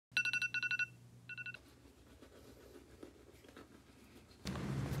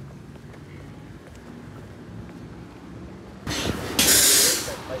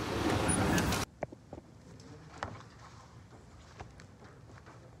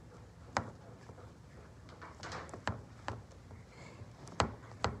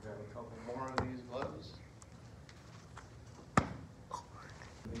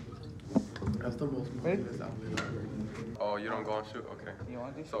the most motivated athlete ever. Oh, you don't go and shoot? Okay. You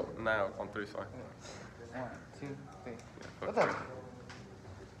want to do? So now on 3, sorry. 1, 2, 3. Yeah, What's up?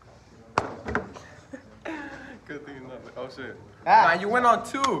 Good thing not. Oh shit. Ah. Nah, you went on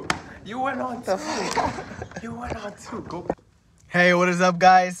 2. You went on 2. You went on 2. Go. Hey, what is up,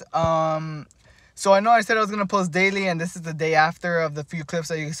 guys? So I know I said I was gonna post daily, and this is the day after of the few clips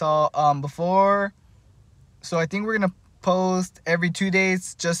that you saw before. So I think we're gonna post every 2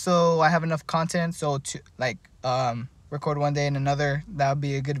 days just so I have enough content. So to record one day and another, that would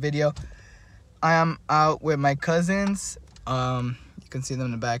be a good video. I am out with my cousins. You can see them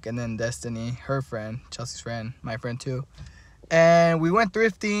in the back, and then Destiny, her friend, Chelsea's friend, my friend too. And we went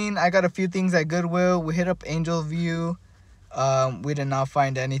thrifting. I got a few things at Goodwill. We hit up Angel View. We did not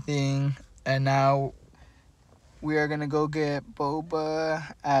find anything, and now we are gonna go get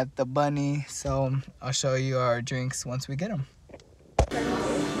boba at the Bunny. So I'll show you our drinks once we get them.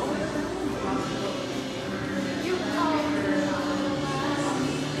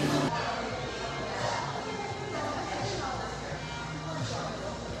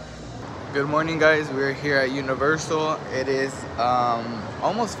 Good morning, guys. We're here at Universal. It is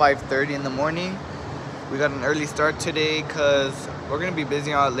almost 5:30 in the morning. We got an early start today because we're gonna be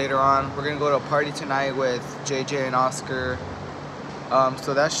busy out later on. We're gonna go to a party tonight with JJ and Oscar.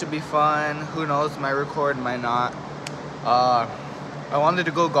 So that should be fun. Who knows, might record, might not. I wanted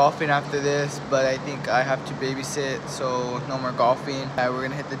to go golfing after this, but I think I have to babysit, so no more golfing. We're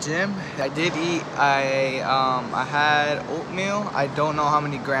gonna hit the gym. I did eat. I had oatmeal. I don't know how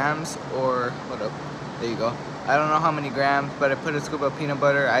many grams, or what up? There you go. I don't know how many grams, but I put a scoop of peanut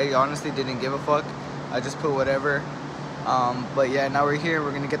butter. I honestly didn't give a fuck. I just put whatever. But yeah, now we're here.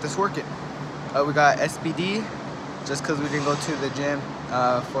 We're gonna get this working. We got SBD just because we didn't go to the gym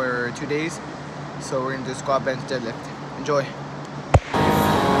for 2 days. So we're gonna do squat, bench, deadlift. Enjoy.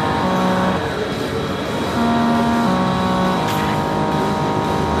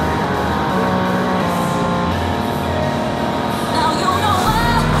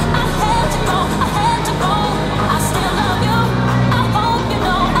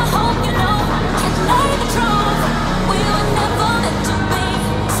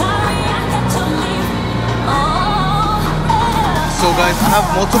 So guys, I have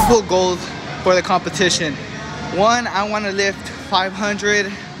multiple goals for the competition. One, I want to lift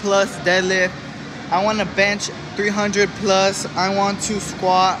 500 plus deadlift. I want to bench 300 plus. I want to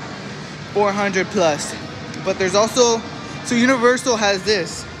squat 400 plus. But there's also, so Universal has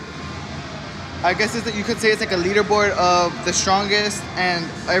this. I guess you could say it's like a leaderboard of the strongest and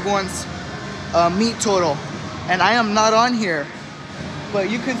everyone's meet total. And I am not on here, but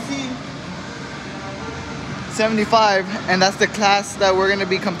you can see 75, and that's the class that we're gonna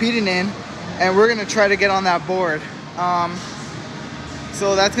be competing in, and we're gonna try to get on that board.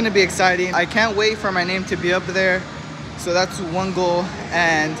 So that's gonna be exciting. I can't wait for my name to be up there. So that's one goal,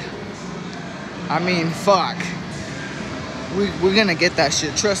 and I mean, fuck, we're gonna get that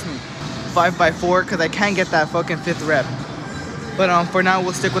shit, trust me. 5x4, because I can't get that fucking 5th rep. But for now,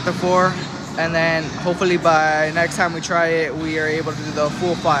 we'll stick with the 4, and then hopefully by next time we try it, we are able to do the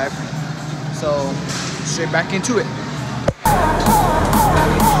full 5. So straight back into it.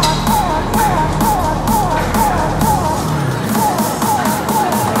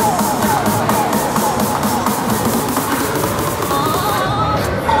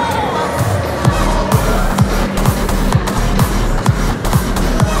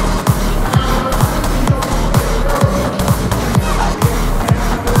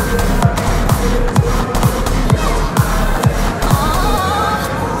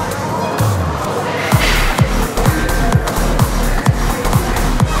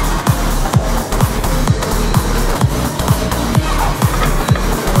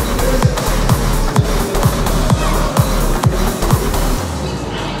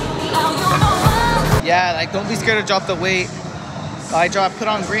 Yeah, like don't be scared to drop the weight. I put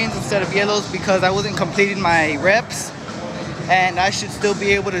on greens instead of yellows because I wasn't completing my reps, and I should still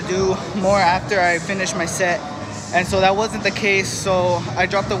be able to do more after I finish my set. And so that wasn't the case, so I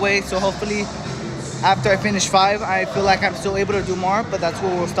dropped the weight. So hopefully after I finish 5, I feel like I'm still able to do more, but that's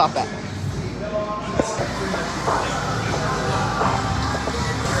where we'll stop at.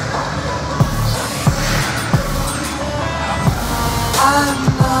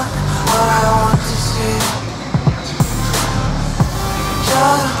 I'm not what I want to see.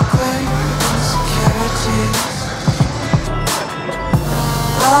 Chocolate insecurities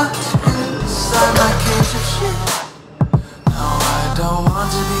locked inside my cage of shit. No, I don't want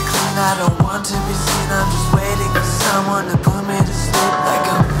to be clean, I don't want to be seen. I'm just waiting for someone to put me to sleep like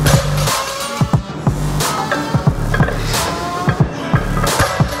I'm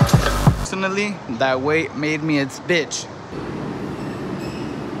unfortunately, that weight made me its bitch.